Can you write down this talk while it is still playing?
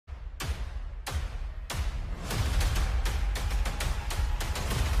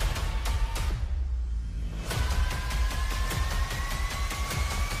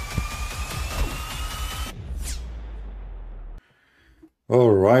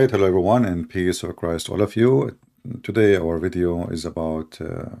All right, hello everyone, and peace of Christ to all of you. Today our video is about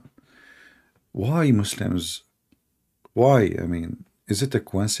why Muslims, is it a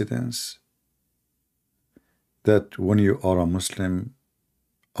coincidence that when you are a Muslim,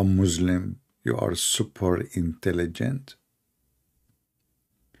 you are super intelligent?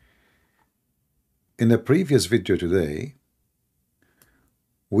 In the previous video today,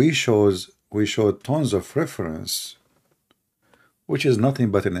 we showed tons of reference, which is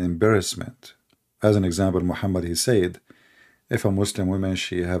nothing but an embarrassment. As an example, Muhammad, he said, if a Muslim woman,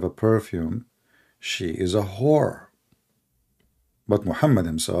 she have a perfume, she is a whore. But Muhammad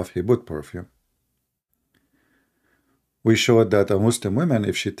himself, he put perfume. We showed that a Muslim woman,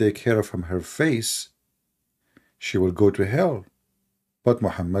 if she take hair from her face, she will go to hell. But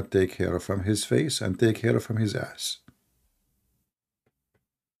Muhammad take hair from his face and take hair from his ass.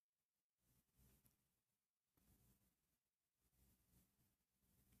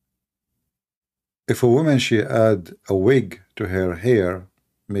 If a woman, she add a wig to her hair,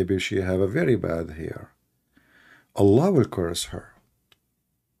 maybe she have a very bad hair. Allah will curse her.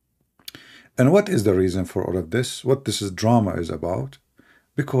 And what is the reason for all of this? What this drama is about?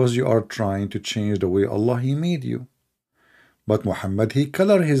 Because you are trying to change the way Allah, he made you. But Muhammad, he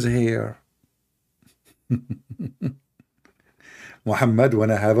color his hair. Muhammad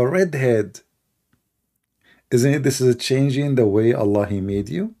wanna have a red head. Isn't it this is changing the way Allah, he made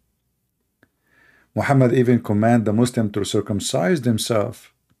you? Muhammad even command the Muslim to circumcise themselves.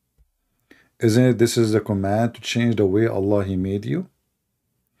 Isn't it this is a command to change the way Allah, he made you?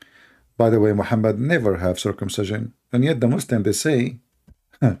 By the way, Muhammad never have circumcision, and yet the Muslim, they say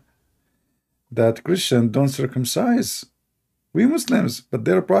that Christians don't circumcise. We Muslims, but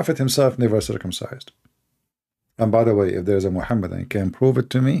their prophet himself never circumcised. And by the way, if there's a Muhammadan can prove it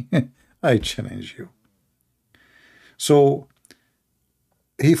to me, I challenge you. So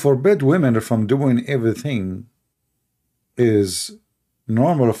he forbid women from doing everything is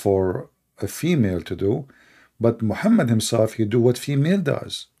normal for a female to do, but Muhammad himself, he do what female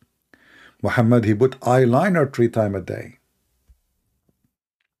does. Muhammad, he put eyeliner 3 times a day.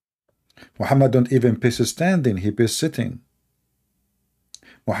 Muhammad don't even piss standing, he piss sitting.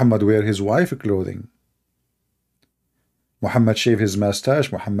 Muhammad wear his wife clothing. Muhammad shave his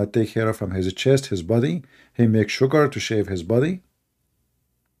mustache. Muhammad take hair from his chest, his body. He make sugar to shave his body.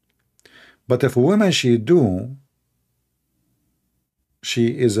 But if a woman she do,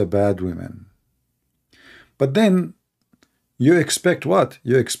 she is a bad woman. But then you expect what?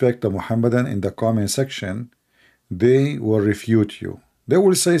 You expect the Muhammadan in the comment section, they will refute you. They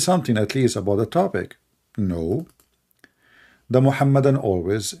will say something at least about the topic. No. The Muhammadan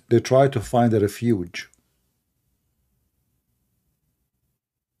always, they try to find a refuge.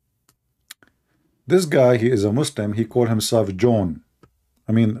 This guy, he is a Muslim, he called himself John.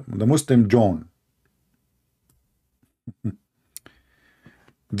 The Muslim John.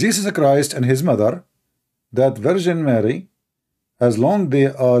 Jesus Christ and his mother, that Virgin Mary, as long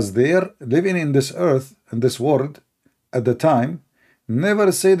as they are living in this earth, in this world, at the time,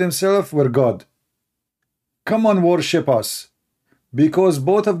 never say themselves we're God. Come on, worship us. Because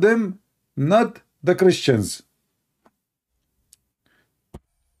both of them, not the Christians.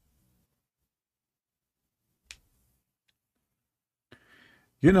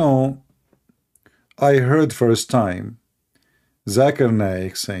 You know, I heard first time Zakir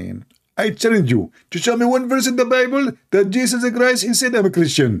Naik saying, I challenge you to show me one verse in the Bible that Jesus Christ, he said I'm a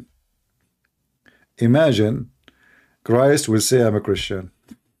Christian. Imagine Christ will say I'm a Christian.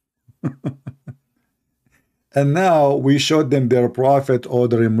 And now we showed them their prophet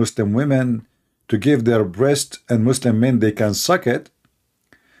ordering Muslim women to give their breast, and Muslim men, they can suck it.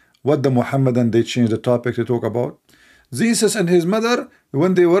 What the Muhammadan, they changed the topic to talk about? Jesus and his mother,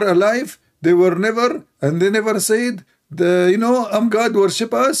 when they were alive, they were never, and they never said, I'm God,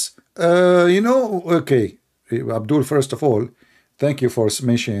 worship us. Okay. Abdul, first of all, thank you for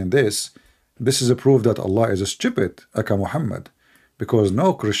mentioning this. This is a proof that Allah is stupid, like Muhammad, because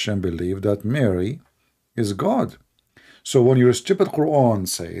no Christian believe that Mary is God. So when your stupid Quran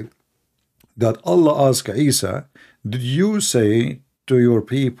said that Allah asked Isa, did you say to your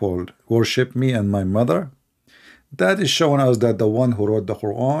people, worship me and my mother? That is showing us that the one who wrote the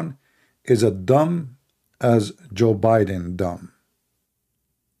Quran is as dumb as Joe Biden dumb.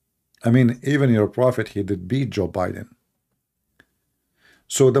 Even your prophet, he did beat Joe Biden.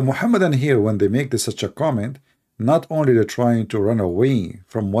 So the Muhammadan here, when they make this such a comment, not only they're trying to run away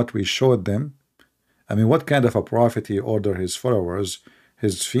from what we showed them. What kind of a prophet he ordered his followers,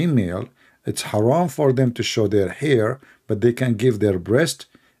 his female, it's haram for them to show their hair, but they can give their breast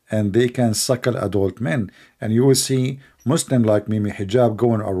and they can suckle adult men. And you will see Muslim like Mimi Hijab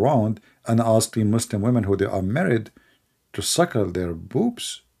going around and asking Muslim women who they are married to suckle their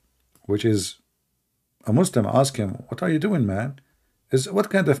boobs, which is a Muslim ask him, what are you doing, man? What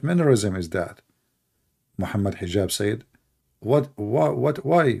kind of mannerism is that? Muhammad Hijab said,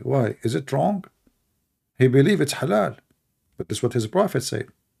 why? Is it wrong? He believed it's halal, but this is what his prophet said.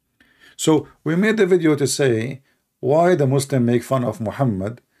 So we made the video to say why the Muslim make fun of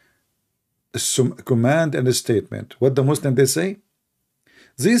Muhammad, command and a statement. What the Muslim they say?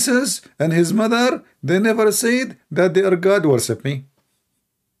 Jesus and his mother, they never said that they are God, worship me.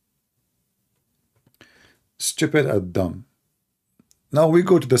 Stupid and dumb. Now we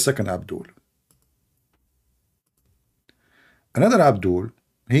go to the second Abdul. Another Abdul,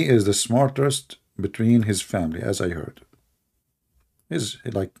 he is the smartest between his family, as I heard. He's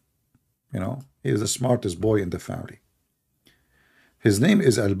like, you know, he is the smartest boy in the family. His name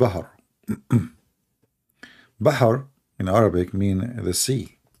is Al-Bahr. Bahr in Arabic mean the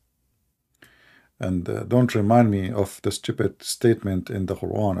sea. And don't remind me of the stupid statement in the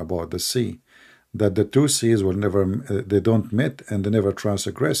Quran about the sea, that the two seas will never, they don't meet and they never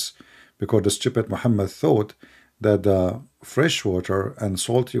transgress, because the stupid Muhammad thought that the fresh water and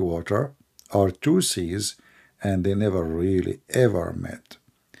salty water are two seas and they never really ever met.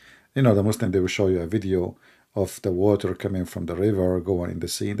 You know, the Muslim, they will show you a video of the water coming from the river going in the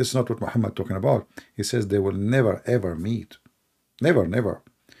sea. This is not what Muhammad talking about. He says they will never ever meet. Never.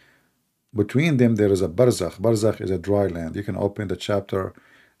 Between them there is a barzakh. Barzakh is a dry land. You can open the chapter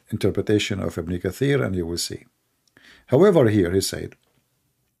interpretation of Ibn Kathir and you will see. However, here he said,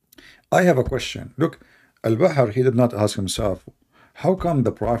 I have a question. Look, Al-Bahr, he did not ask himself, how come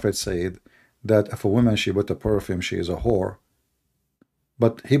the Prophet said that if a woman she put a perfume, she is a whore,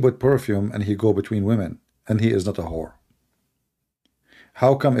 but he put perfume and he go between women and he is not a whore?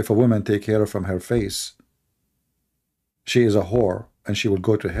 How come if a woman take hair from her face, she is a whore and she will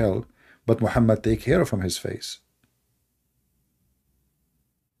go to hell, but Muhammad take hair from his face?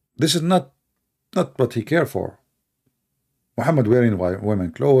 This is not what he cared for. Muhammad wearing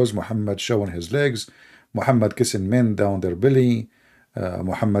women clothes, Muhammad showing his legs, Muhammad kissing men down their belly,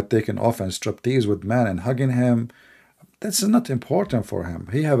 Muhammad taking off and striptease with man and hugging him. That's not important for him.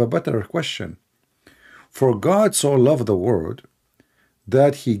 He have a better question. For God so loved the world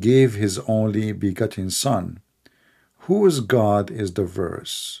that he gave his only begotten son. Who is God is the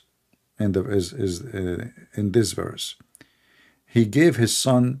verse in this verse. He gave his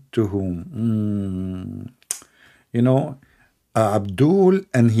son to whom? You know, Abdul,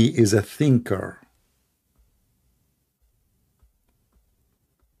 and he is a thinker.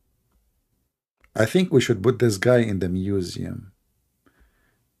 I think we should put this guy in the museum,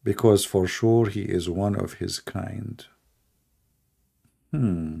 because for sure he is one of his kind.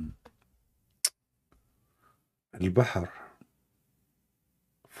 Al-Bahr.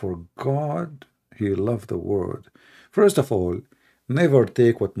 For God, he loved the world. First of all, never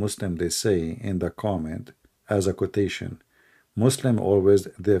take what Muslim they say in the comment as a quotation. Muslim always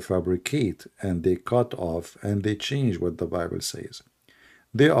they fabricate and they cut off and they change what the Bible says.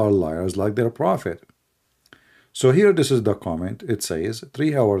 They are liars like their prophet. So here this is the comment. It says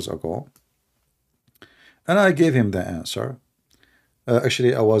 3 hours ago, and I gave him the answer.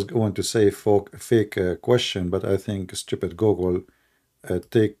 Actually, I was going to say fake question, but I think stupid Google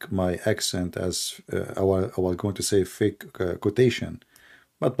take my accent as I was going to say fake quotation,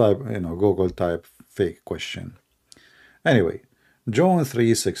 but by Google type fake question. Anyway, John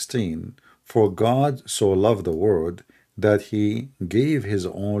 3:16, for God so loved the world that he gave his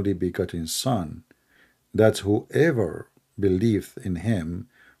only begotten son, that whoever believeth in him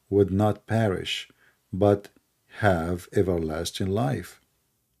would not perish, but have everlasting life.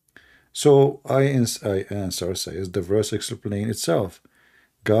 So I answer says, the verse explains itself.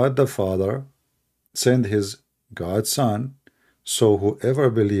 God the Father sent his God Son, so whoever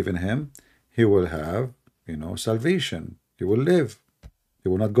believe in him, he will have, salvation. He will live. He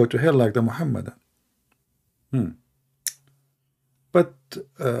will not go to hell like the Muhammadan. But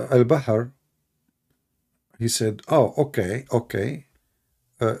Al-Bahr, he said, oh, okay.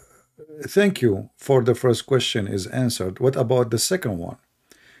 Thank you for the first question is answered. What about the second one?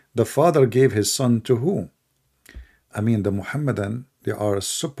 The Father gave his Son to who? I mean, the Muhammadan, they are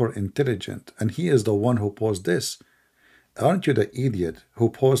super intelligent, and he is the one who posed this. Aren't you the idiot who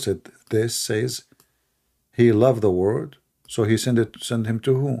posted this? Says he loved the world, so he sent him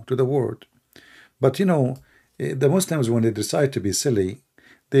to who? To the world. But the Muslims, when they decide to be silly,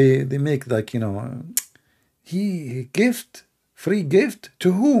 they make like he free gift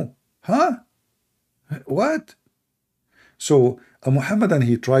to who? Huh? What? So a Muhammadan,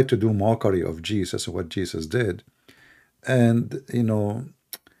 he tried to do mockery of Jesus, what Jesus did. And, you know,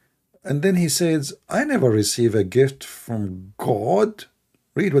 and then he says, I never receive a gift from God.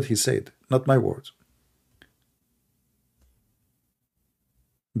 Read what he said, not my words.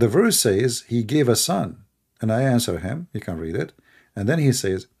 The verse says, he gave a son. And I answer him, you can read it. And then he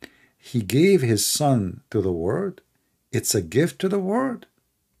says, he gave his son to the world. It's a gift to the world.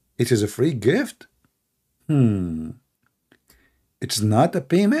 It is a free gift. It's not a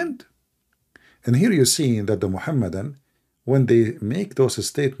payment. And here you see that the Muhammadan, when they make those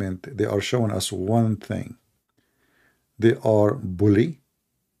statements, they are showing us one thing. They are bully,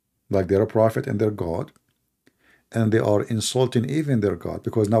 like they're a prophet and they're God. And they are insulting even their God.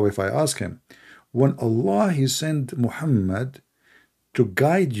 Because now if I ask him, when Allah, he sent Muhammad to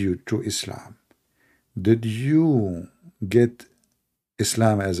guide you to Islam, did you get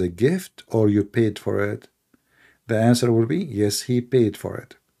Islam as a gift or you paid for it? The answer will be, yes, he paid for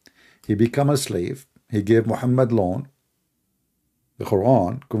it. He became a slave. He gave Muhammad loan. The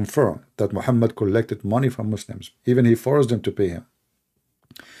Quran confirmed that Muhammad collected money from Muslims. Even he forced them to pay him.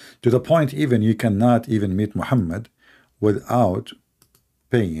 To the point even you cannot even meet Muhammad without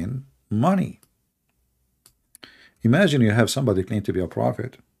paying money. Imagine you have somebody claim to be a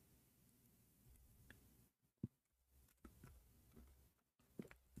prophet,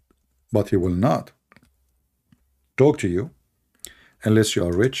 but he will not talk to you unless you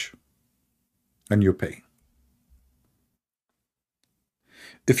are rich and you pay.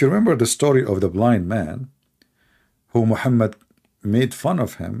 If you remember the story of the blind man who Muhammad made fun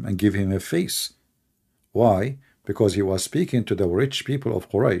of him and gave him a face. Why? Because he was speaking to the rich people of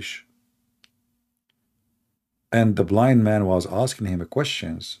Quraysh, and the blind man was asking him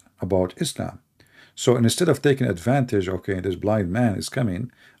questions about Islam. So instead of taking advantage, okay, this blind man is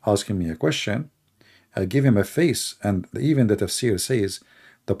coming, asking me a question, I give him a face. And even the tafsir says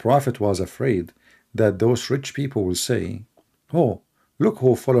the prophet was afraid that those rich people will say, oh, look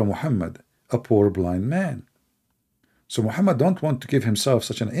who follow Muhammad, a poor blind man. So Muhammad don't want to give himself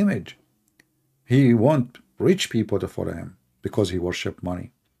such an image. He want rich people to follow him because he worship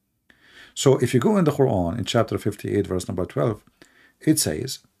money. So if you go in the Quran in chapter 58 verse number 12, it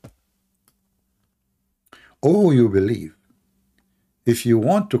says, oh, you believe, if you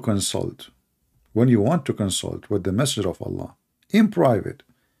want to consult, when you want to consult with the Messenger of Allah in private,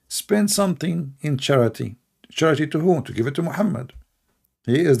 spend something in charity. Charity to whom? To give it to Muhammad.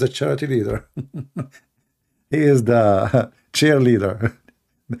 He is the charity leader. He is the cheerleader,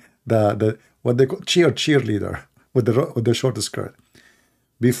 the what they call cheerleader with the short skirt.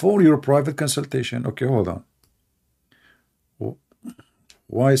 Before your private consultation, okay, hold on.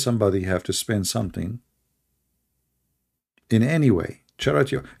 Why somebody have to spend something in any way?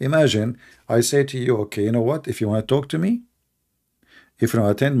 Charity. Imagine I say to you, okay, you know what? If you want to talk to me, if you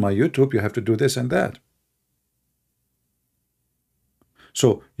want to attend my YouTube, you have to do this and that.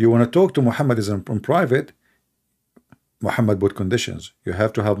 So you want to talk to Muhammad is in private. Muhammad put conditions. You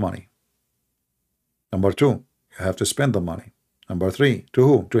have to have money. Number two, you have to spend the money. Number three, to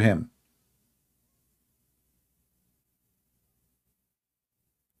who? To him.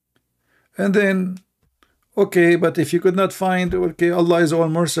 And then, okay, but if you could not find, okay, Allah is all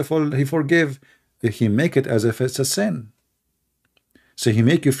merciful, He forgive. He make it as if it's a sin. So He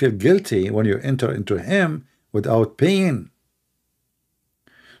make you feel guilty when you enter into Him without paying.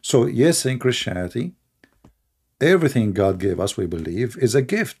 So yes, in Christianity, everything God gave us, we believe, is a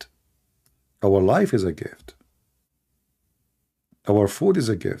gift. Our life is a gift. Our food is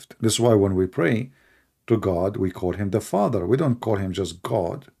a gift. This is why when we pray to God, we call Him the Father. We don't call Him just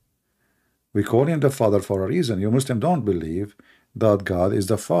God. We call Him the Father for a reason. You Muslims don't believe that God is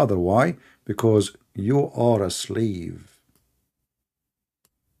the Father. Why? Because you are a slave.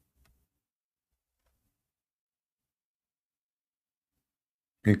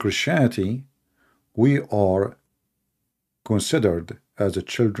 In Christianity, we are considered as the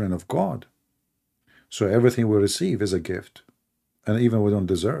children of God. So everything we receive is a gift, and even we don't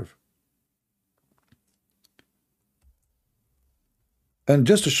deserve. And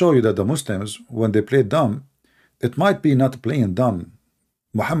just to show you that the Muslims, when they play dumb, it might be not playing dumb.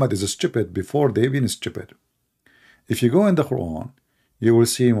 Muhammad is stupid before they been stupid. If you go in the Quran, you will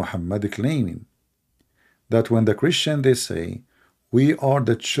see Muhammad claiming that when the Christian they say, we are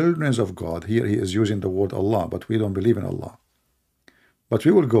the children of God. Here he is using the word Allah, but we don't believe in Allah. But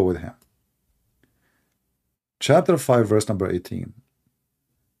we will go with him. Chapter 5, verse number 18.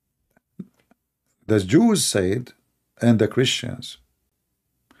 The Jews said, and the Christians,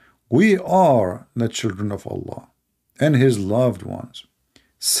 we are the children of Allah and His loved ones.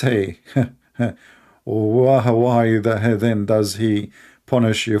 Say, Why then does he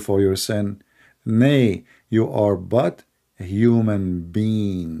punish you for your sin? Nay, you are but a human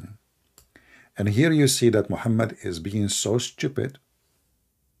being. And here you see that Muhammad is being so stupid,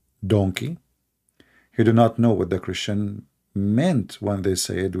 donkey. He do not know what the Christian meant when they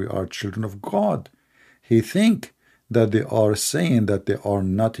said we are children of God. He think that they are saying that they are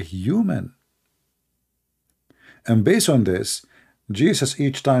not human. And based on this, Jesus,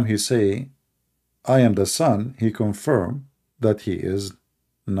 each time he say, I am the Son, he confirm that he is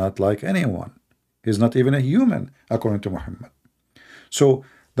not like anyone. He's not even a human, according to Muhammad. So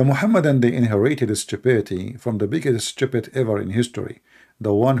the Muhammadan, they inherited stupidity from the biggest stupid ever in history,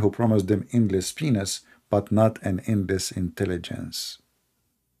 the one who promised them endless penis, but not an endless intelligence.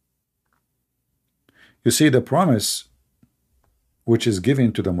 You see, the promise which is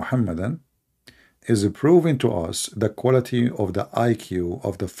given to the Muhammadan is proving to us the quality of the IQ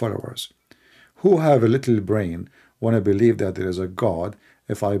of the followers, who have a little brain, want to believe that there is a God.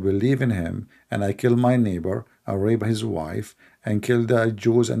 If I believe in him and I kill my neighbor, I rape his wife, and kill the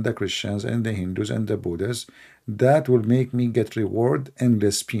Jews and the Christians and the Hindus and the Buddhists, that will make me get reward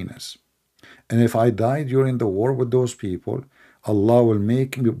endless penis. And if I die during the war with those people, Allah will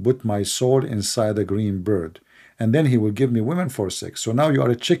make me put my soul inside a green bird, and then he will give me women for sex. So now you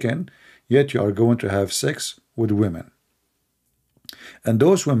are a chicken, yet you are going to have sex with women. And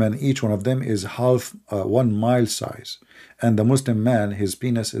those women, each one of them is half 1 mile size. And the Muslim man, his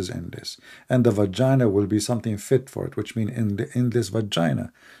penis is endless. And the vagina will be something fit for it, which means endless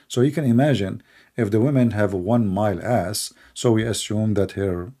vagina. So you can imagine if the women have a 1 mile ass, so we assume that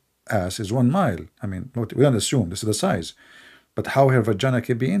her ass is 1 mile. I mean, we don't assume, this is the size. But how her vagina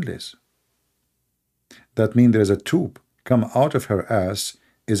can be endless? That means there is a tube come out of her ass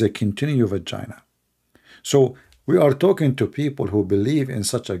is a continual vagina. So we are talking to people who believe in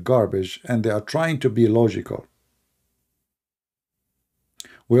such a garbage, and they are trying to be logical.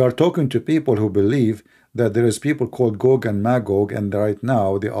 We are talking to people who believe that there is people called Gog and Magog, and right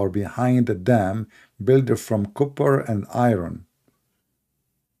now they are behind the dam built from copper and iron.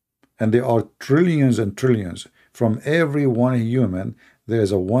 And there are trillions and trillions. From every one human, there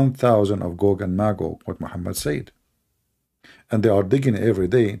is a 1,000 of Gog and Magog, what Muhammad said. And they are digging every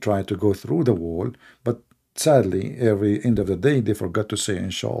day, trying to go through the wall, but sadly, every end of the day, they forgot to say,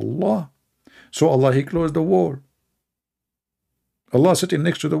 Inshallah. So Allah, he closed the wall. Allah sitting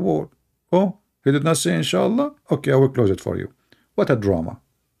next to the wall. Oh, he did not say, Inshallah? Okay, I will close it for you. What a drama.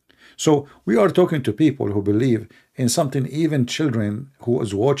 So we are talking to people who believe in something even children who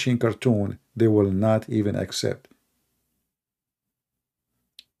is watching cartoon, they will not even accept.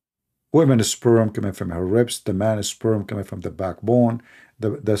 Women's sperm coming from her ribs, the man's sperm coming from the backbone,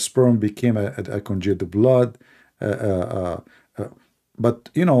 the sperm became a congealed blood. But,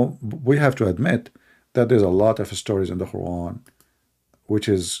 you know, we have to admit that there's a lot of stories in the Quran which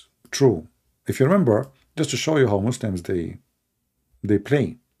is true. If you remember, just to show you how Muslims, they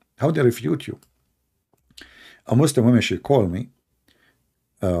play, how they refute you. A Muslim woman, she called me,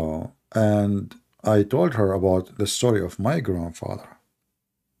 and I told her about the story of my grandfather.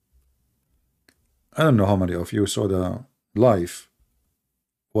 I don't know how many of you saw the live,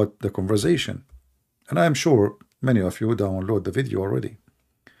 what the conversation, and I'm sure many of you download the video already.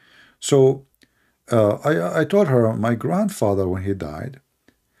 So I told her my grandfather, when he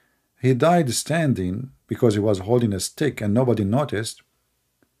died standing because he was holding a stick, and nobody noticed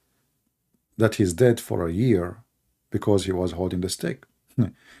that he's dead for a year because he was holding the stick.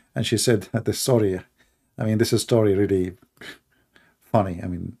 And she said the story, I mean, this is story really funny. I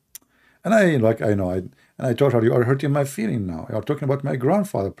mean, and I told her, you are hurting my feeling now. You are talking about my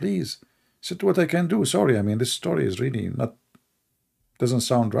grandfather, please. She said, what I can do? Sorry, I mean, this story is really not, doesn't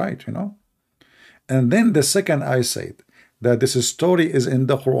sound right, you know. And then the second I said that this story is in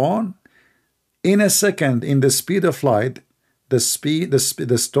the Quran, in a second, in the speed of light, the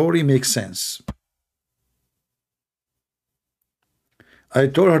story makes sense. I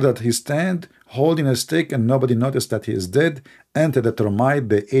told her that he stand holding a stick and nobody noticed that he is dead, entered the termite,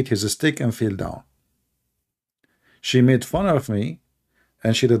 they ate his stick and fell down. She made fun of me,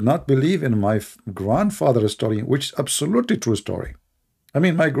 and she did not believe in my grandfather's story, which is absolutely true story. I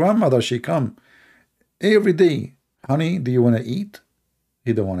mean, my grandmother, she come every day, honey, do you want to eat?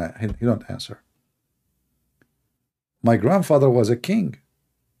 He don't want to, he don't answer. My grandfather was a king,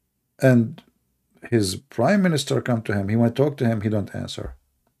 and his prime minister come to him, he want to talk to him, he don't answer.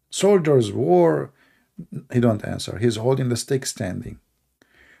 Soldiers, war, he don't answer. He's holding the stick standing.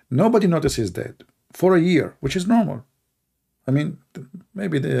 Nobody notices he's dead for a year, which is normal. I mean,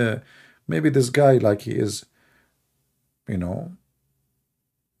 maybe this guy, like he is, you know,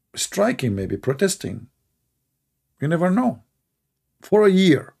 striking, maybe protesting. You never know. For a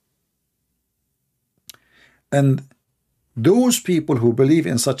year. And those people who believe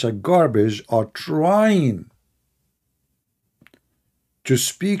in such a garbage are trying to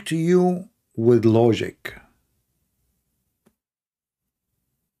speak to you with logic.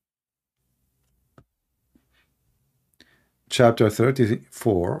 Chapter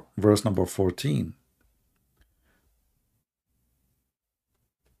 34, verse number 14.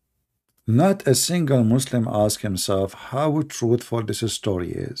 Not a single Muslim asks himself how truthful this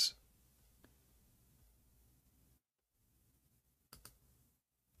story is.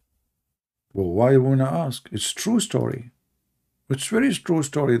 Well, why wouldn't I ask? It's true story. It's very true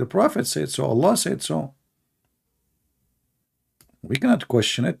story. The Prophet said so. Allah said so. We cannot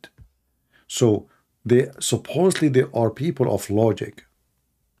question it. So supposedly they are people of logic.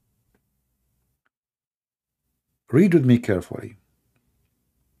 Read with me carefully.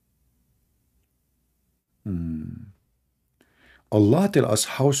 Allah tell us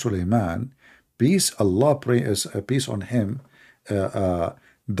how Sulaiman, peace on him,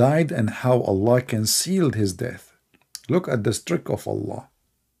 died, and how Allah concealed his death. Look at the trick of Allah.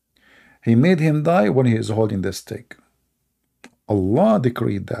 He made him die when he is holding the stick. Allah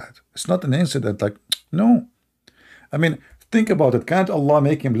decreed that. It's not an incident, like, no. I mean, think about it. Can't Allah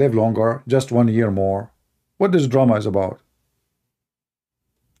make him live longer, just 1 year more? What this drama is about?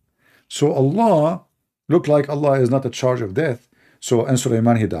 So Allah looked like Allah is not in charge of death. So, and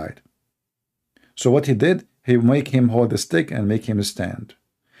Sulaiman, he died. So what he did, he make him hold the stick and make him stand.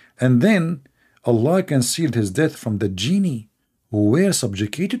 And then Allah concealed his death from the genie who were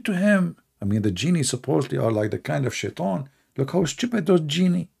subjugated to him. I mean, the genie supposedly are like the kind of shaitan. Look how stupid those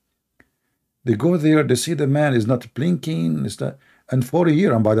genie. They go there, they see the man is not blinking, and for a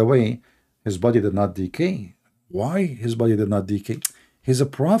year, and by the way, his body did not decay. Why his body did not decay? He's a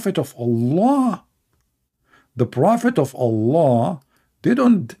prophet of Allah. The prophet of Allah, they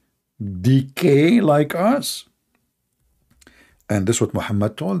don't decay like us. And this is what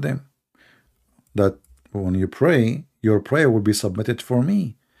Muhammad told them, that when you pray, your prayer will be submitted for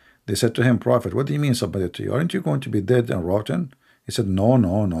me. They said to him, Prophet, what do you mean submitted to you? Aren't you going to be dead and rotten? He said, no,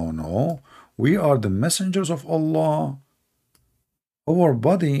 no, no, no. We are the messengers of Allah. Our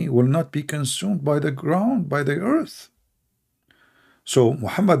body will not be consumed by the ground, by the earth. So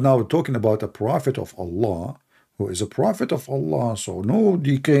Muhammad now talking about a prophet of Allah, who is a prophet of Allah. So no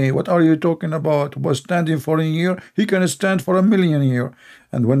decay. What are you talking about? Was standing for a year. He can stand for 1,000,000 years.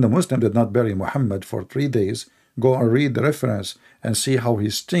 And when the Muslim did not bury Muhammad for 3 days, go and read the reference and see how he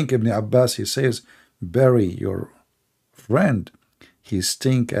stink. Ibn Abbas, he says, bury your friend. He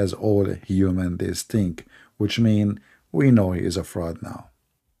stink as all human they stink, which mean we know he is a fraud now.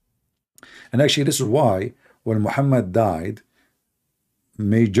 And actually this is why when Muhammad died,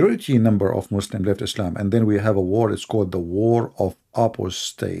 majority number of Muslims left Islam, and then we have a war. It's called the War of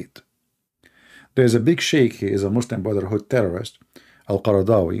Apostate. There's a big sheikh, he is a Muslim Brotherhood terrorist,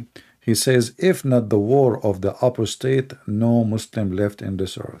 Al-Qaradawi. He says, if not the war of the apostate, no Muslim left in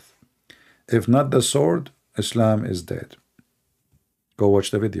this earth. If not the sword, Islam is dead. Go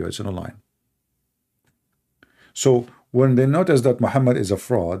watch the video, it's online. So when they notice that Muhammad is a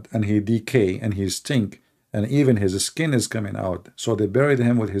fraud and he decay and he stink and even his skin is coming out, so they buried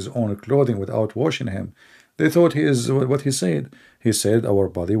him with his own clothing without washing him. They thought he is what he said. He said our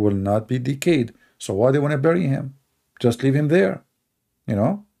body will not be decayed. So why they want to bury him? Just leave him there, you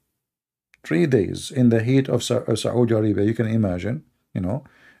know. 3 days in the heat of Saudi Arabia, you can imagine, you know,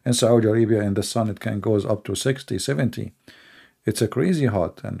 in Saudi Arabia in the sun it can goes up to 60, 70. It's a crazy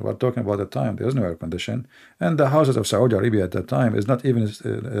hot, and we're talking about the time. There's no air condition, and the houses of Saudi Arabia at that time is not even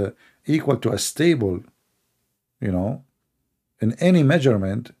equal to a stable, you know, in any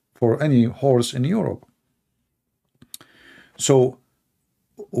measurement for any horse in Europe. So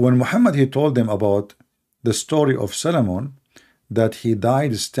when Muhammad, he told them about the story of Solomon, that he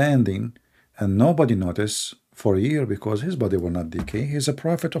died standing and nobody noticed for a year because his body will not decay. He's a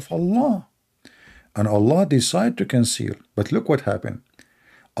prophet of Allah. And Allah decided to conceal. But look what happened.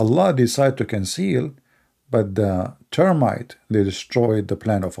 Allah decided to conceal, but the termite, they destroyed the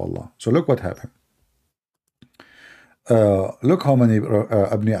plan of Allah. So look what happened. Look how many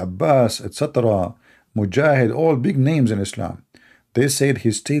Ibn Abbas, etc., Mujahid, all big names in Islam. They said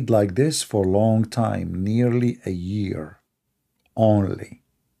he stayed like this for a long time, nearly a year only.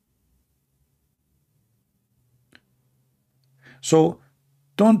 So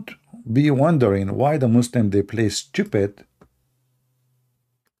don't be wondering why the Muslim, they play stupid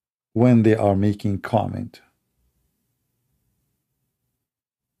when they are making comment.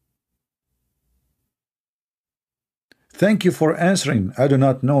 Thank you for answering. I do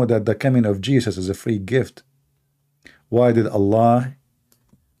not know that the coming of Jesus is a free gift. Why did Allah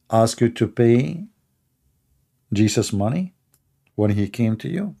ask you to pay Jesus money when he came to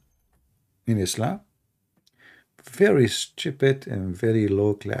you in Islam? Very stupid and very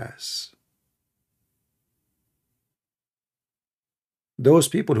low class. Those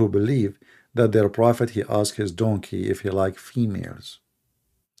people who believe that their prophet, he asked his donkey if he liked females.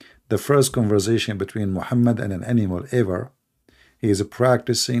 The first conversation between Muhammad and an animal ever, he is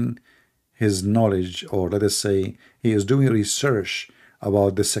practicing his knowledge, or let us say, he is doing research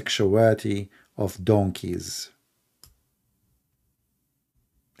about the sexuality of donkeys.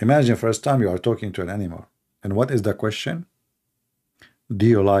 Imagine first time you are talking to an animal, and what is the question? Do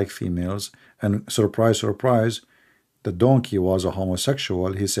you like females? And surprise, surprise, the donkey was a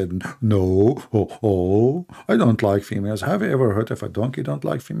homosexual. He said, no, I don't like females. Have you ever heard of a donkey don't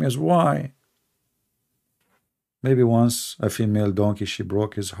like females? Why? Maybe once a female donkey, she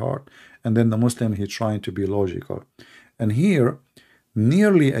broke his heart, and then the Muslim, he trying to be logical. And here,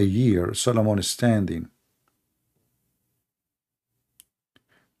 nearly a year, Solomon is standing.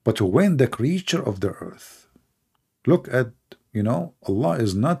 But when the creature of the earth, look at, Allah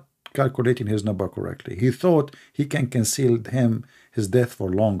is not calculating his number correctly. He thought he can conceal his death for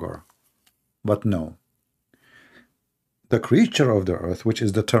longer. But no. The creature of the earth, which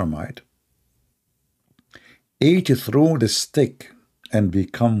is the termite, ate through the stick and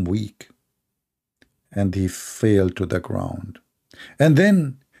become weak. And he fell to the ground. And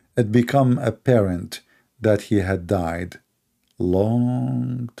then it became apparent that he had died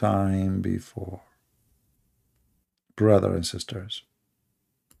long time before. Brothers and sisters,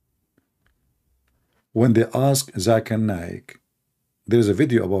 when they ask Zakir Naik, there is a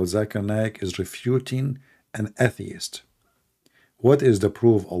video about Zakir Naik is refuting an atheist. What is the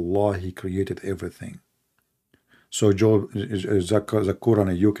proof? Allah, he created everything. So Zakur in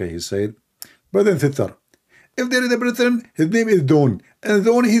the UK, he said, brother and sister, if there is a person, his name is Don, and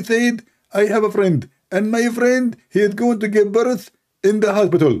Don, he said, I have a friend, and my friend, he is going to give birth in the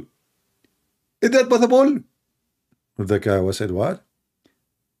hospital. Is that possible? The guy was said, what?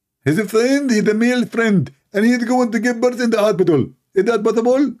 His friend, he's a male friend, and he's going to give birth in the hospital. Is that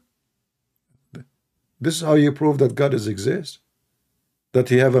possible? This is how you prove that God exists. That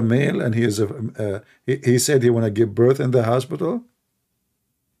he have a male and he is he said he want to give birth in the hospital.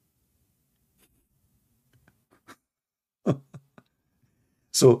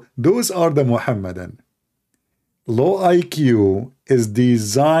 So those are the Muhammadan. Low IQ is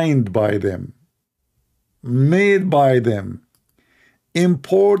designed by them, made by them,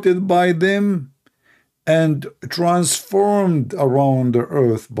 imported by them, and transformed around the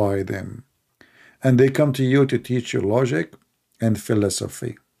earth by them. And they come to you to teach you logic and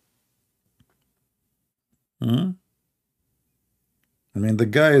philosophy. I mean, the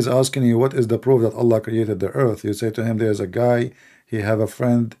guy is asking you, what is the proof that Allah created the earth? You say to him, there's a guy, he have a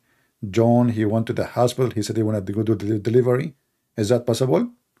friend, John, he went to the hospital, he said he wanted to go to the delivery. Is that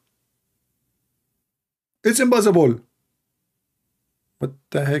possible? It's impossible. What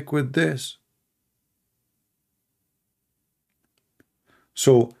the heck with this?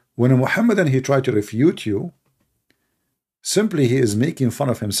 So when a Muhammadan, he tried to refute you, simply he is making fun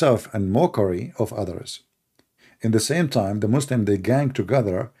of himself and mockery of others. In the same time, the Muslim, they gang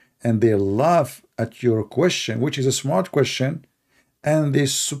together and they laugh at your question, which is a smart question, and they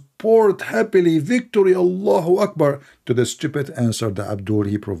support happily victory, Allahu Akbar, to the stupid answer that Abdul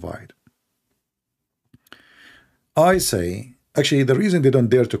he provide. I say, actually, the reason they don't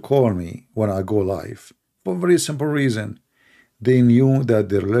dare to call me when I go live, for a very simple reason. They knew that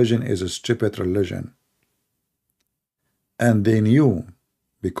the religion is a stupid religion. And they knew,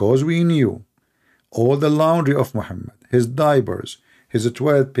 because we knew, all the laundry of Muhammad, his diapers, his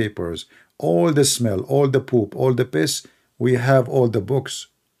toilet papers, all the smell, all the poop, all the piss, we have all the books.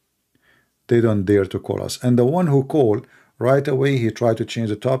 They don't dare to call us. And the one who called, right away, he tried to change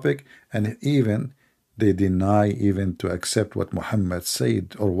the topic, and even they deny even to accept what Muhammad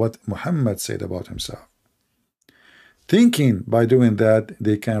said or what Muhammad said about himself. Thinking by doing that,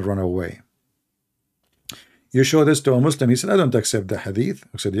 they can run away. You show this to a Muslim, he said, I don't accept the hadith.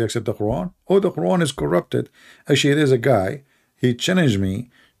 I said, you accept the Quran? Oh, the Quran is corrupted. Actually, there's a guy, he challenged me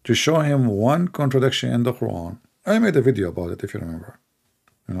to show him one contradiction in the Quran. I made a video about it, if you remember.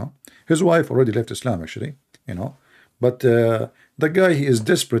 His wife already left Islam, actually, But the guy, he is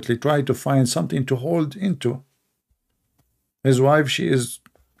desperately trying to find something to hold into. His wife, she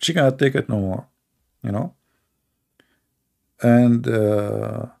cannot take it no more, And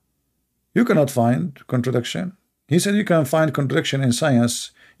you cannot find contradiction. He said you can find contradiction in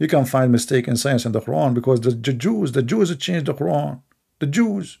science, you can find mistake in science in the Quran because the Jews changed the Quran, the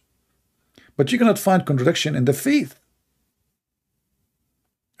Jews. But you cannot find contradiction in the faith.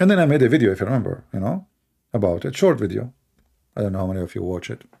 And then I made a video, if you remember, you know, about it, short video. I don't know how many of you watch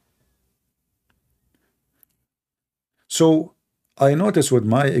it. So I noticed with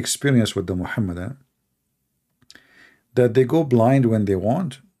my experience with the Muhammadan that they go blind when they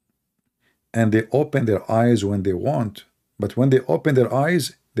want, and they open their eyes when they want, but when they open their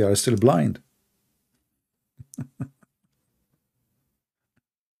eyes, they are still blind.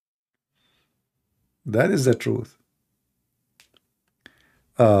 That is the truth.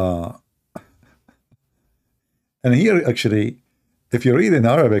 And here, actually, if you read in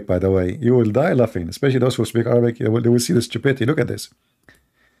Arabic, by the way, you will die laughing, especially those who speak Arabic. They will see this stupidity. Look at this.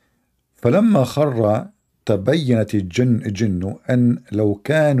 فلما خر تبينت الجن أن لو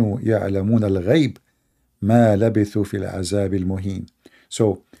كانوا يعلمون الغيب ما لبثوا في العذاب المهين.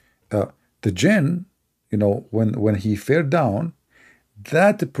 So the jinn, you know, when he fell down,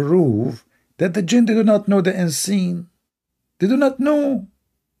 that prove that the jinn do not know the unseen. They do not know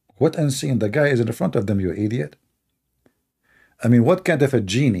what unseen. The guy is in front of them, you idiot. I mean, what kind of a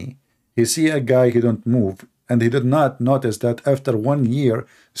genie? He see a guy, he don't move, and he did not notice that after 1 year,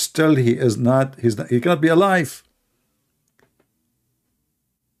 still he cannot be alive.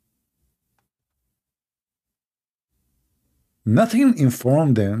 Nothing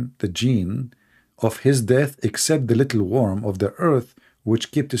informed them, the jinn, of his death except the little worm of the earth,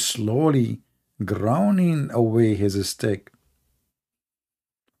 which kept slowly grounding away his stick.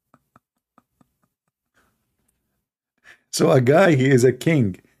 So a guy, he is a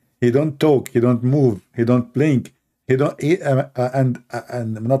king. He don't talk. He don't move. He don't blink. He don't. And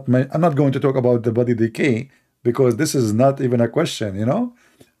I'm not going to talk about the body decay because this is not even a question. You know,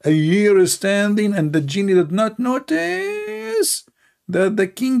 a year is standing, and the genie did not notice that the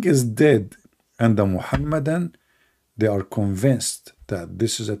king is dead. And the Muhammadan, they are convinced that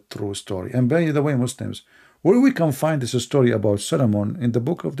this is a true story. And by the way, Muslims, where we can find this story about Solomon in the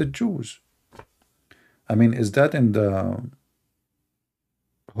book of the Jews? I mean, is that in the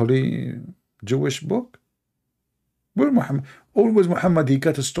holy Jewish book? Where Muhammad? Always Muhammad, he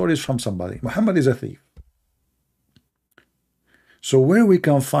got stories from somebody. Muhammad is a thief. So where we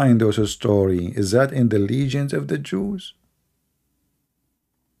can find those stories? Is that in the legends of the Jews?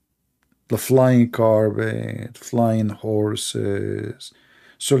 The flying carpet, flying horses,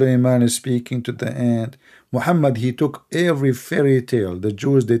 Suleiman is speaking to the ant. Muhammad, he took every fairy tale the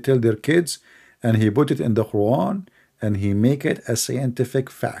Jews, they tell their kids, and he put it in the Quran, and he make it a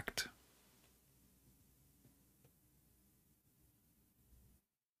scientific fact.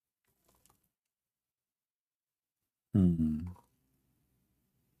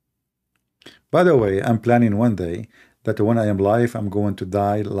 By the way, I'm planning one day that when I am live, I'm going to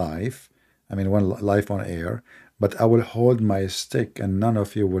die live. I mean, one live on air, but I will hold my stick, and none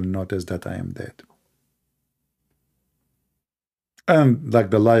of you will notice that I am dead. And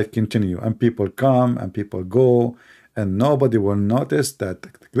like the life continue, and people come and people go, and nobody will notice that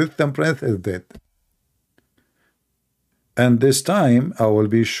Christian Prince is dead. And this time I will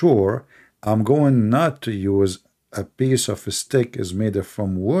be sure I'm going not to use a piece of a stick is made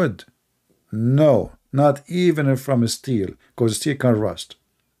from wood. No, not even from steel, because steel can rust.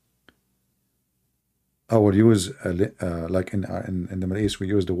 I will use like in the Middle East we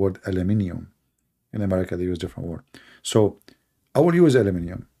use the word aluminium. In America they use different word. So I will use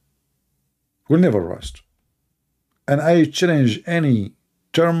aluminium. Will never rust. And I challenge any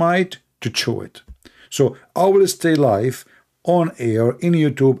termite to chew it. So I will stay live on air in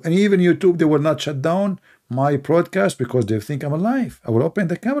YouTube, and even YouTube, they will not shut down my broadcast because they think I'm alive. I will open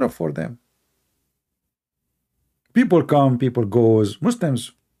the camera for them. People come, people goes.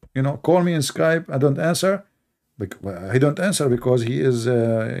 Muslims, you know, call me in Skype. I don't answer. He don't answer because he is,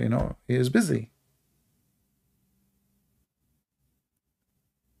 you know, he is busy.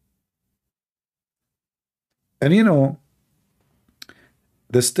 And you know,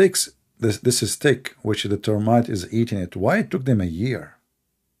 the sticks, this stick which the termite is eating it, why it took them a year?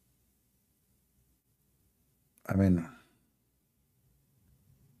 I mean,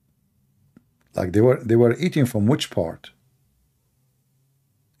 like they were eating from which part?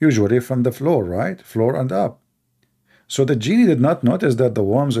 Usually from the floor, right? Floor and up. So the genie did not notice that the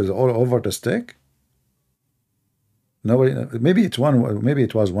worms is all over the stick. Nobody. Maybe it's one. Maybe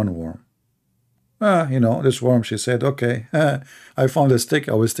it was one worm. You know, this worm, she said, okay, I found a stick,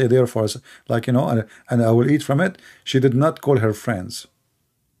 I will stay there for, like, you know, and I will eat from it. She did not call her friends.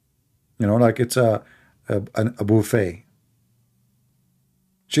 You know, like it's a buffet.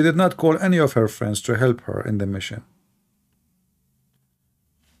 She did not call any of her friends to help her in the mission.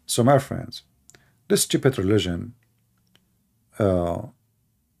 So my friends, this stupid religion,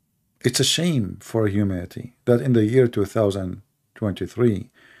 it's a shame for humanity that in the year 2023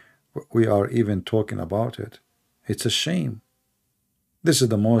 we are even talking about it. It's a shame. This is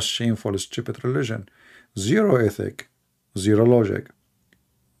the most shameful, stupid religion. Zero ethic, zero logic,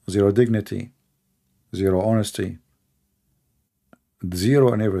 zero dignity, zero honesty,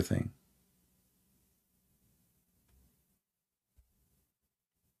 zero in everything.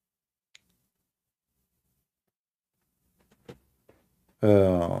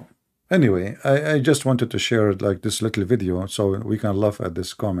 Anyway, I just wanted to share like this little video so we can laugh at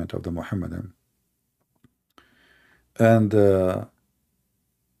this comment of the Muhammadan. And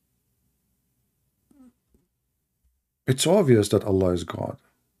it's obvious that Allah is God.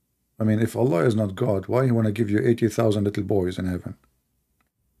 I mean, if Allah is not God, why He want to give you 80,000 little boys in heaven?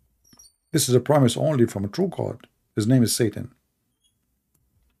 This is a promise only from a true God. His name is Satan.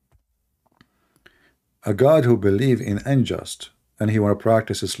 A God who believes in unjust, and He want to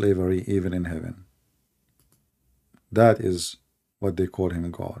practice slavery even in heaven. That is what they call Him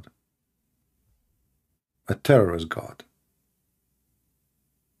God. A terrorist God.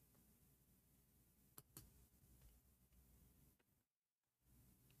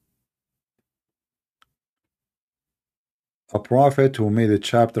 A prophet who made a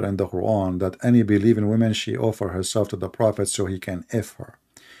chapter in the Quran that any believing woman, she offer herself to the prophet so he can F her.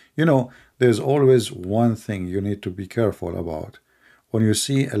 You know, there's always one thing you need to be careful about. When you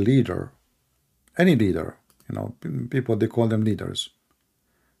see a leader, any leader, you know, people, they call them leaders,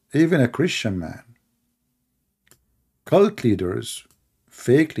 even a Christian man, cult leaders,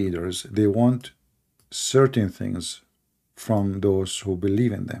 fake leaders, they want certain things from those who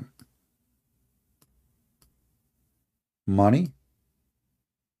believe in them. Money,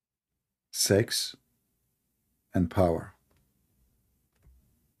 sex, and power.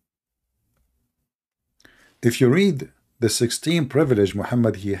 If you read the 16 privilege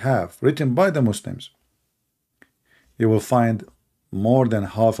Muhammad he have written by the Muslims, you will find more than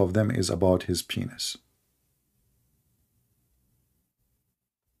half of them is about his penis.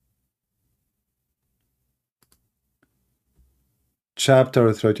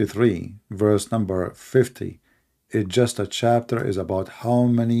 Chapter 33, verse number 50. It's just a chapter is about how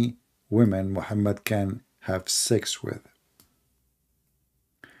many women Muhammad can have sex with.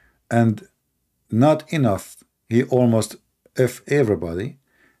 And not enough, he almost F everybody.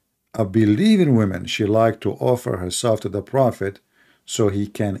 A believing woman, she like to offer herself to the prophet so he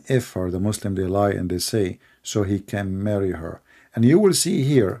can F her. The Muslim, they lie and they say, so he can marry her. And you will see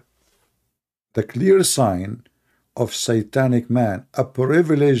here the clear sign of satanic man, a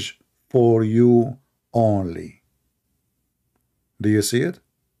privilege for you only. Do you see it?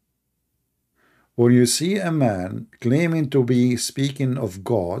 When you see a man claiming to be speaking of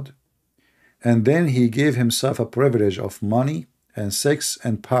God, and then he gave himself a privilege of money and sex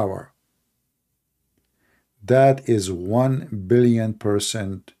and power, that is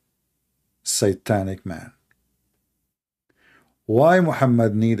 1,000,000,000% satanic man. Why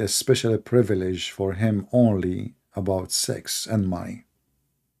Muhammad need a special privilege for him only about sex and money?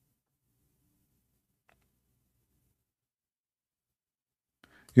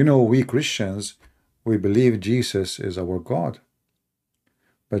 You know, we Christians, we believe Jesus is our God.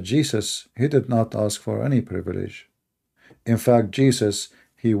 But Jesus, he did not ask for any privilege. In fact, Jesus,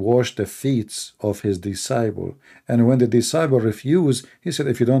 he washed the feet of his disciple. And when the disciple refused, he said,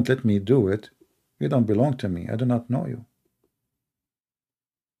 if you don't let me do it, you don't belong to me. I do not know you.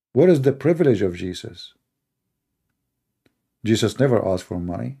 What is the privilege of Jesus? Jesus never asked for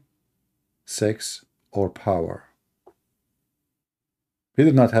money, sex, or power. He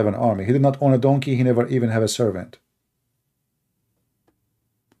did not have an army. He did not own a donkey. He never even had a servant.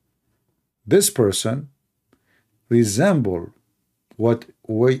 This person resembles what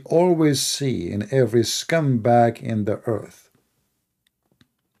we always see in every scumbag in the earth.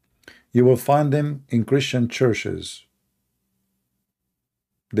 You will find them in Christian churches.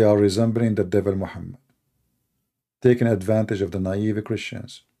 They are resembling the devil Muhammad, taking advantage of the naive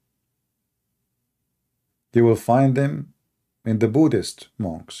Christians. You will find them in the Buddhist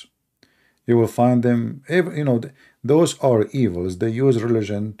monks. You will find them, you know, those are evils. They use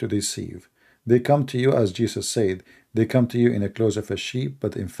religion to deceive. They come to you, as Jesus said, they come to you in the clothes of a sheep,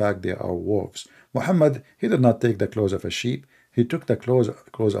 but in fact they are wolves. Muhammad, he did not take the clothes of a sheep. He took the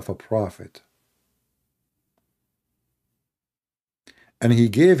clothes of a prophet. And he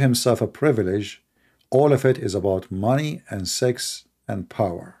gave himself a privilege. All of it is about money and sex and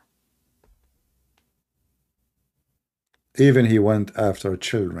power. Even he went after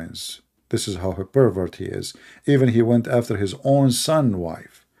children's. This is how a pervert he is. Even he went after his own son's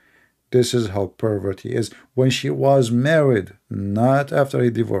wife. This is how pervert he is. When she was married, not after he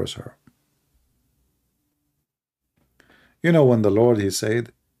divorced her. You know, when the Lord, he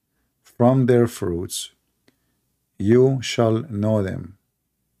said, from their fruits you shall know them.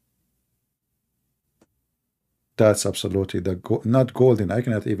 That's absolutely not golden. I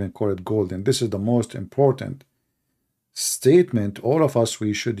cannot even call it golden. This is the most important statement all of us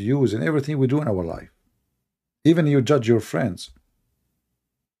we should use in everything we do in our life. Even you judge your friends.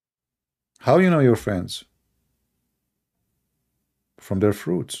 How you know your friends? From their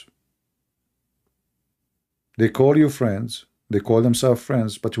fruits. They call you friends. They call themselves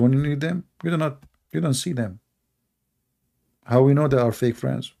friends, but when you need them, you don't see them. How we know they are fake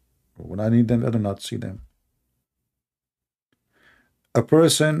friends? When I need them, I do not see them. A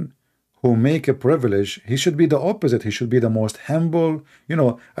person who make a privilege, he should be the opposite. He should be the most humble. You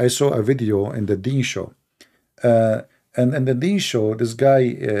know, I saw a video in the Deen show. And in the Deen show, this guy,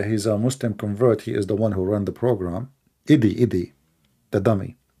 he's a Muslim convert. He is the one who ran the program. Idi, the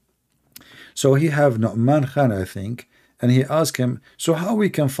dummy. So he have Nu'man Khan, I think, and he asked him, so how we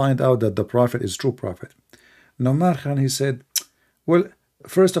can find out that the prophet is true prophet? Nu'man Khan, he said, well,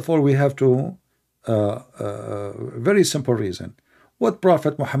 first of all, we have to, very simple reason. What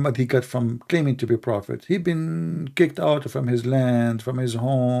prophet Muhammad he got from claiming to be prophet? He been kicked out from his land, from his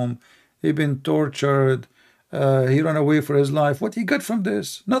home. He been tortured. He ran away for his life. What he got from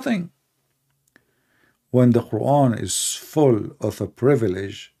this? Nothing. When the Quran is full of a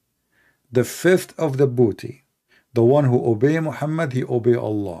privilege, the fifth of the booty, the one who obey Muhammad, he obey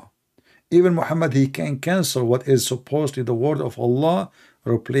Allah. Even Muhammad, he can cancel what is supposedly the word of Allah,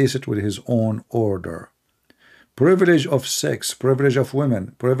 replace it with his own order. Privilege of sex, privilege of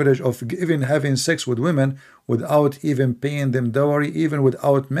women, privilege of even having sex with women without even paying them dowry, even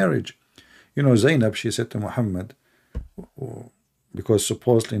without marriage. You know, Zainab, she said to Muhammad, because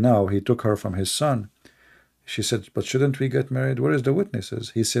supposedly now he took her from his son, she said, but shouldn't we get married? Where is the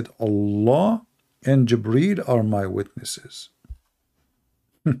witnesses? He said, Allah and Jibreel are my witnesses.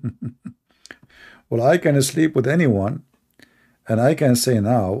 Well, I can sleep with anyone, and I can say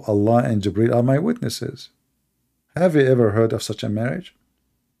now, Allah and Jibreel are my witnesses. Have you ever heard of such a marriage?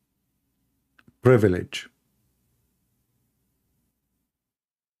 Privilege.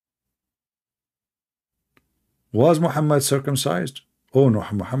 Was Muhammad circumcised? Oh no,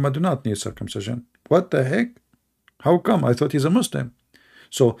 Muhammad do not need circumcision. What the heck? How come? I thought he's a Muslim.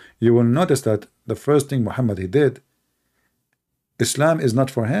 So you will notice that the first thing Muhammad he did, Islam is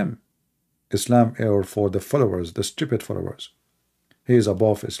not for him. Islam is for the followers, the stupid followers. He is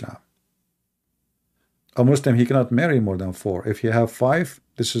above Islam. A Muslim, he cannot marry more than 4. If he have 5,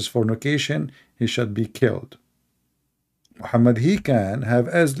 this is fornication, he should be killed. Muhammad, he can have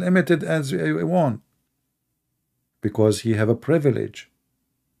as limited as he want, because he have a privilege.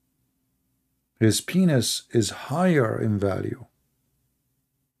 His penis is higher in value.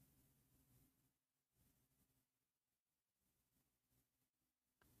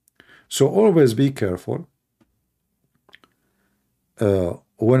 So always be careful.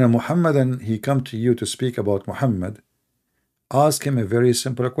 When a Muhammadan he come to you to speak about Muhammad, ask him a very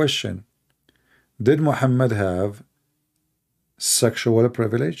simple question. Did Muhammad have sexual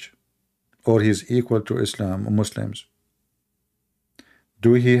privilege, or he's equal to Islam or Muslims?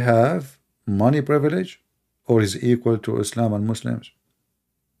 Do he have money privilege, or is equal to Islam and Muslims?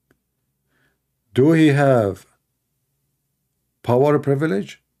 Do he have power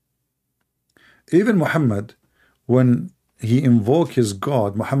privilege? Even Muhammad, when he invoked his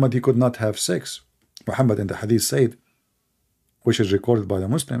God, Muhammad, he could not have sex. Muhammad in the hadith said, which is recorded by the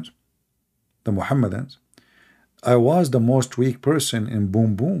Muslims, the Muhammadans, I was the most weak person in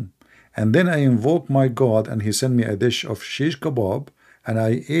boom boom, and then I invoked my God and he sent me a dish of shish kebab, and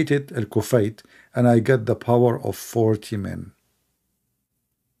I ate it, al-kufait, and I got the power of 40 men.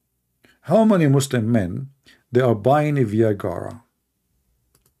 How many Muslim men they are buying a Viagra?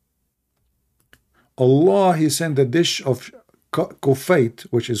 Allah, he sent a dish of kufait,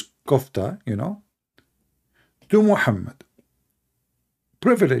 which is kofta, you know, to Muhammad.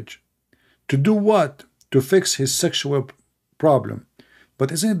 Privilege. To do what? To fix his sexual problem.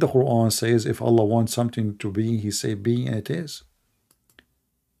 But isn't it the Quran says if Allah wants something to be, he say be, and it is?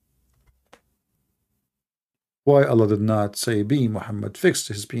 Why Allah did not say be, Muhammad fixed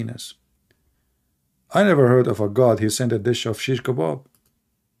his penis? I never heard of a God he sent a dish of shish kebab.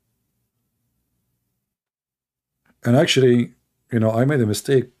 And actually, you know, I made a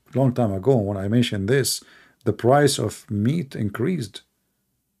mistake a long time ago when I mentioned this. The price of meat increased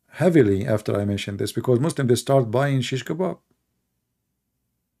heavily after I mentioned this, because Muslims, they start buying shish kebab.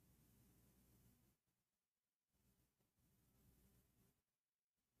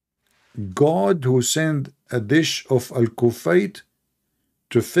 God who sent a dish of al-kufayt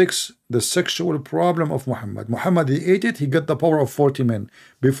to fix the sexual problem of Muhammad. Muhammad, he ate it, he got the power of 40 men.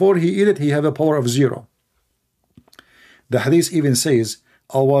 Before he ate it, he had a power of 0. The hadith even says,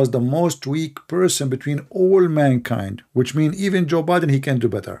 I was the most weak person between all mankind, which means even Joe Biden, he can do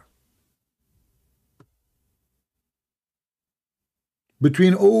better.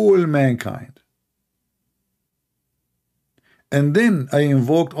 Between all mankind. And then I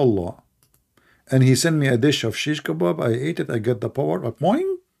invoked Allah, and he sent me a dish of shish kebab. I ate it, I got the power of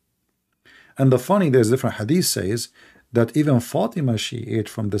boing. And the funny, there's different hadith says that even Fatima, she ate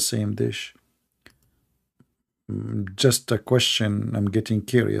from the same dish. Just a question, I'm getting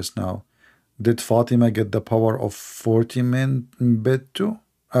curious now. Did Fatima get the power of 40 men in bed too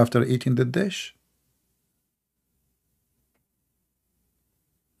after eating the dish?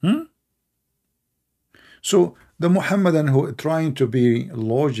 So the Muhammadan who are trying to be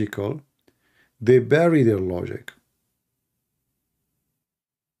logical, they bury their logic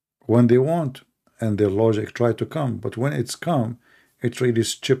when they want, and their logic try to come, but when it's come, it's really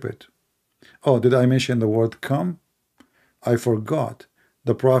stupid. Oh, did I mention the word come? I forgot.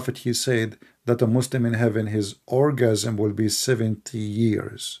 The Prophet, he said that a Muslim in heaven, his orgasm will be 70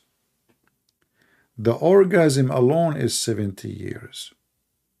 years. The orgasm alone is 70 years.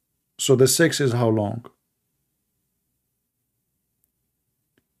 So the sex is how long?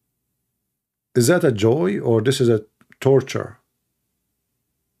 Is that a joy or this is a torture?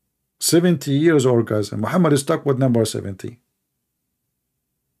 70 years orgasm. Muhammad is stuck with number 70.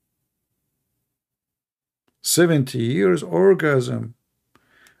 70 years orgasm.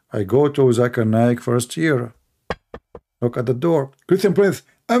 I go to Zakir Naik first year. Look at the door. Christian Prince,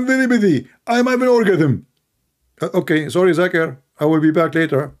 I'm very busy. I'm having orgasm. Okay, sorry Zakir. I will be back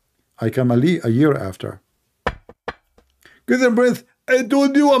later. I come a year after. Christian Prince, I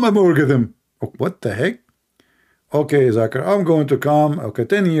told you I'm having orgasm. Oh, what the heck? Okay, Zakir, I'm going to come. Okay,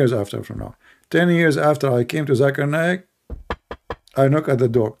 10 years after from now. 10 years after I came to Zakir Naik, I knock at the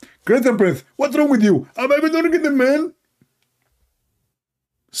door. Christian Prince, what's wrong with you? I'm having orgasm, man.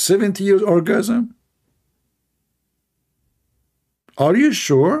 70 years orgasm? Are you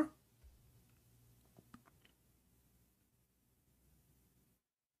sure?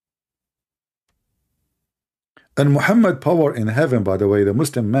 And Muhammad power in heaven, by the way, the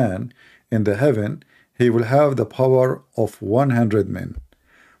Muslim man in the heaven, he will have the power of 100 men.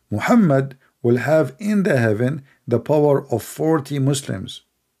 Muhammad will have in the heaven the power of 40 Muslims.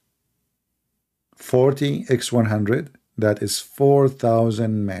 40 x 100, that is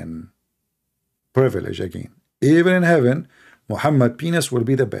 4,000 men. Privilege again. Even in heaven, Muhammad penis will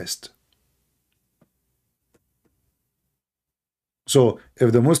be the best. So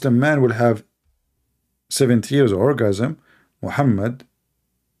if the Muslim man will have 70 years orgasm, Muhammad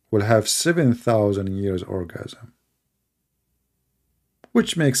will have 7,000 years orgasm.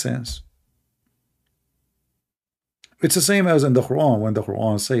 Which makes sense. It's the same as in the Quran, when the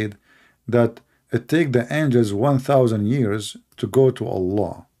Quran said that it takes the angels 1,000 years to go to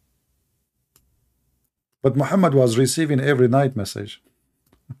Allah. But Muhammad was receiving every night message.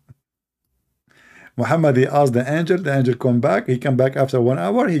 Muhammad, he asked the angel come back, he come back after 1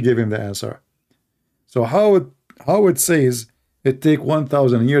 hour, he gave him the answer. So how it says it take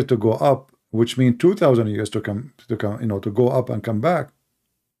 1,000 years to go up, which means 2,000 years to come, to go up and come back.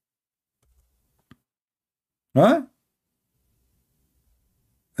 Huh?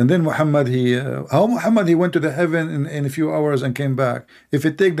 And then Muhammad, how Muhammad, he went to the heaven in a few hours and came back. If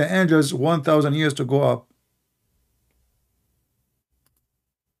it take the angels 1,000 years to go up.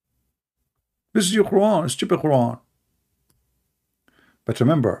 This is your Quran, stupid Quran. But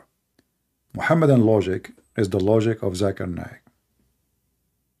remember, Muhammadan logic is the logic of Zakir Naik.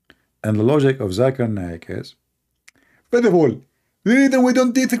 And the logic of Zakir Naik is, first of all, the reason we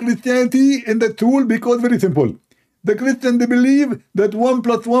don't teach Christianity in the tool because very simple. The Christians, they believe that 1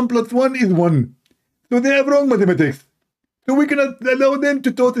 + 1 + 1 is 1. So they have wrong mathematics. So we cannot allow them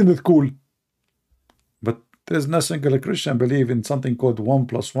to taught in the school. But there's no single Christian believe in something called 1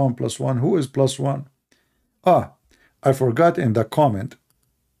 + 1 + 1. Who is +1? Ah, I forgot in the comment.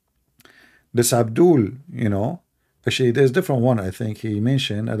 This Abdul, actually there's different one I think he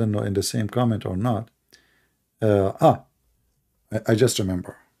mentioned. I don't know in the same comment or not. I just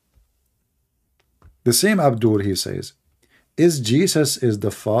remember. The same Abdul, he says, is Jesus is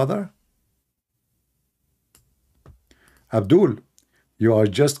the Father? Abdul, you are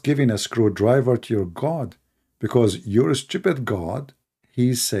just giving a screwdriver to your God, because your stupid God,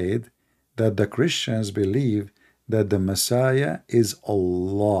 he said that the Christians believe that the Messiah is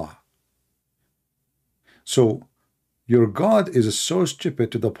Allah. So Your God is so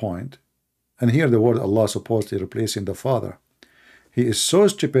stupid to the point, and here the word Allah supposedly replacing the Father. He is so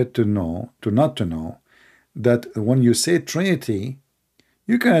stupid to not to know, that when you say Trinity,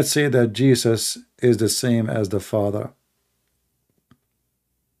 you cannot say that Jesus is the same as the Father.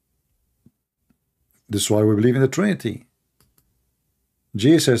 This is why we believe in the Trinity.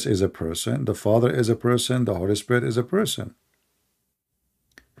 Jesus is a person, the Father is a person, the Holy Spirit is a person.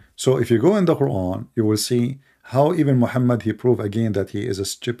 So if you go in the Quran, you will see how even Muhammad, he proved again that he is a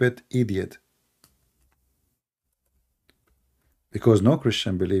stupid idiot. Because no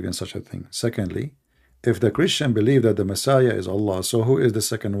Christian believe in such a thing. Secondly, if the Christian believe that the Messiah is Allah, so who is the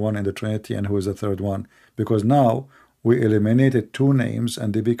second one in the Trinity and who is the third one? Because now we eliminated two names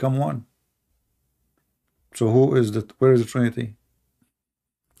and they become one. So where is the Trinity?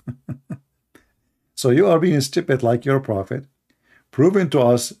 So you are being stupid like your prophet, proving to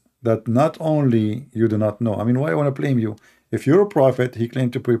us that not only you do not know. I mean, why I want to blame you? If you're a prophet, he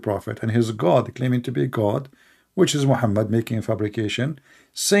claimed to be a prophet, and his God claiming to be God, which is Muhammad making a fabrication,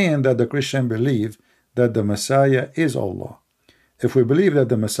 saying that the Christian believe that the Messiah is Allah. If we believe that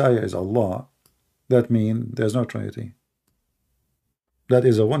the Messiah is Allah, that means there's no Trinity. That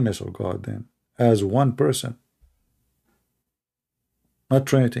is a oneness of God then, as one person. Not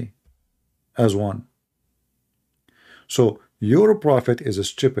Trinity, as one. So your prophet is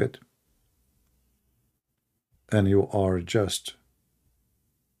stupid, and you are just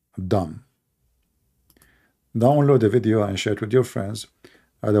dumb. Download the video and share it with your friends.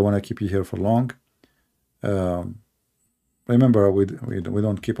 I don't want to keep you here for long. Remember, we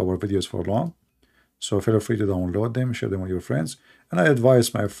don't keep our videos for long, so feel free to download them, share them with your friends. And I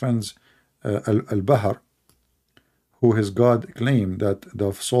advise my friends Al-Bahar, who his God claimed that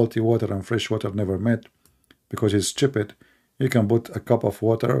the salty water and fresh water never met because he's stupid. You can put a cup of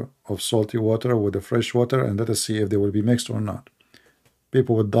water, of salty water, with the fresh water, and let us see if they will be mixed or not.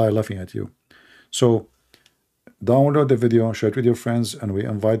 People would die laughing at you. So download the video, share it with your friends, and we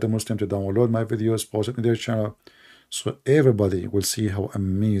invite the Muslim to download my videos, post it in their channel, so everybody will see how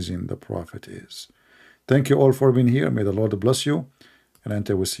amazing the Prophet is. Thank you all for being here. May the Lord bless you, and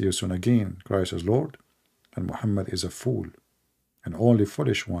until we see you soon again. Christ is Lord, and Muhammad is a fool, and only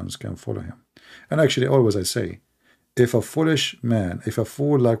foolish ones can follow him. And actually, always I say, if a foolish man, if a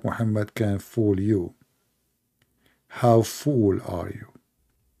fool like Muhammad can fool you, how fool are you?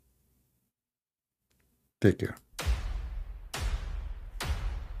 Take care.